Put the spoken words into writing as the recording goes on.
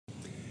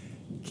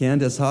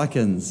Candace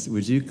Hawkins,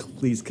 would you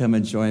please come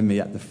and join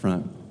me at the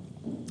front?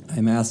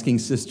 I'm asking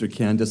Sister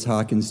Candace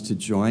Hawkins to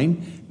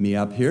join me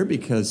up here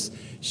because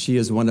she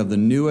is one of the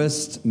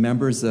newest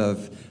members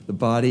of the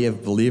body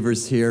of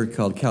believers here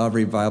called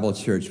Calvary Bible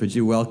Church. Would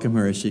you welcome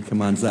her as she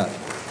comes up?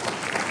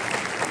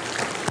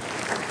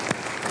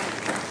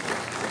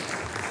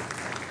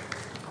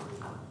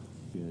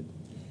 Good.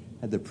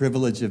 Had the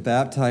privilege of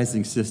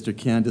baptizing Sister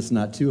Candace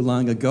not too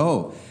long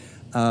ago.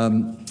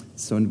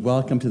 So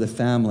welcome to the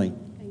family.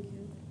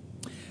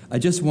 I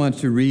just want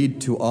to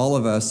read to all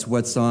of us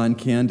what's on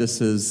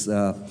Candace's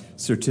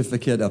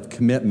certificate of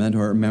commitment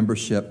or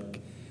membership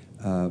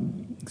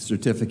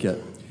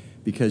certificate,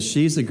 because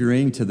she's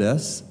agreeing to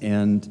this,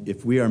 and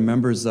if we are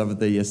members of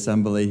the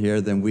assembly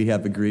here, then we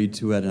have agreed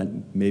to it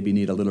and maybe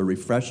need a little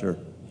refresher.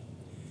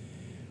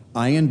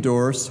 I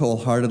endorse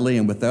wholeheartedly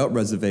and without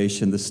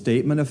reservation the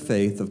statement of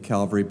faith of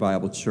Calvary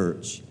Bible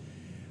Church.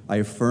 I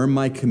affirm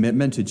my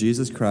commitment to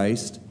Jesus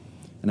Christ,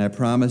 and I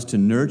promise to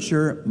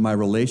nurture my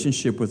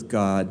relationship with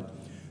God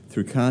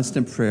through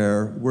constant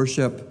prayer,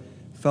 worship,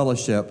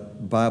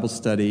 fellowship, Bible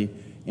study,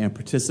 and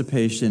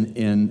participation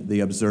in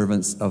the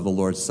observance of the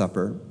Lord's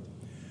Supper.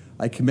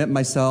 I commit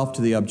myself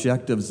to the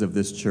objectives of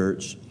this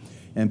church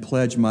and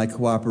pledge my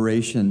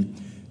cooperation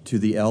to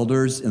the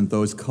elders and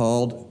those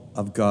called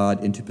of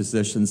God into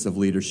positions of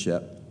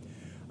leadership.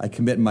 I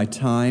commit my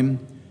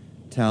time,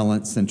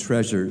 talents, and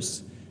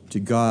treasures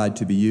to God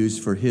to be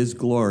used for His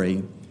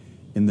glory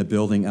in the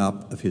building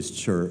up of His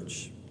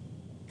church.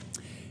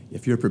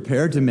 If you're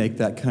prepared to make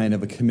that kind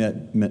of a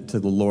commitment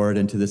to the Lord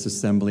and to this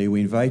assembly,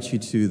 we invite you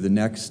to the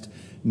next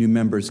new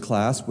members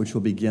class, which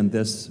will begin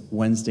this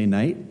Wednesday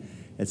night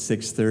at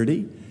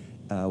 6:30.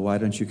 Why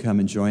don't you come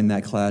and join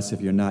that class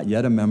if you're not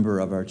yet a member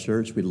of our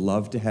church? We'd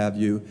love to have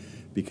you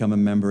become a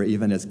member,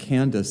 even as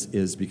Candace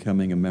is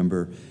becoming a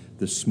member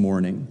this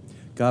morning.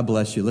 God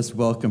bless you. Let's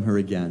welcome her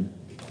again.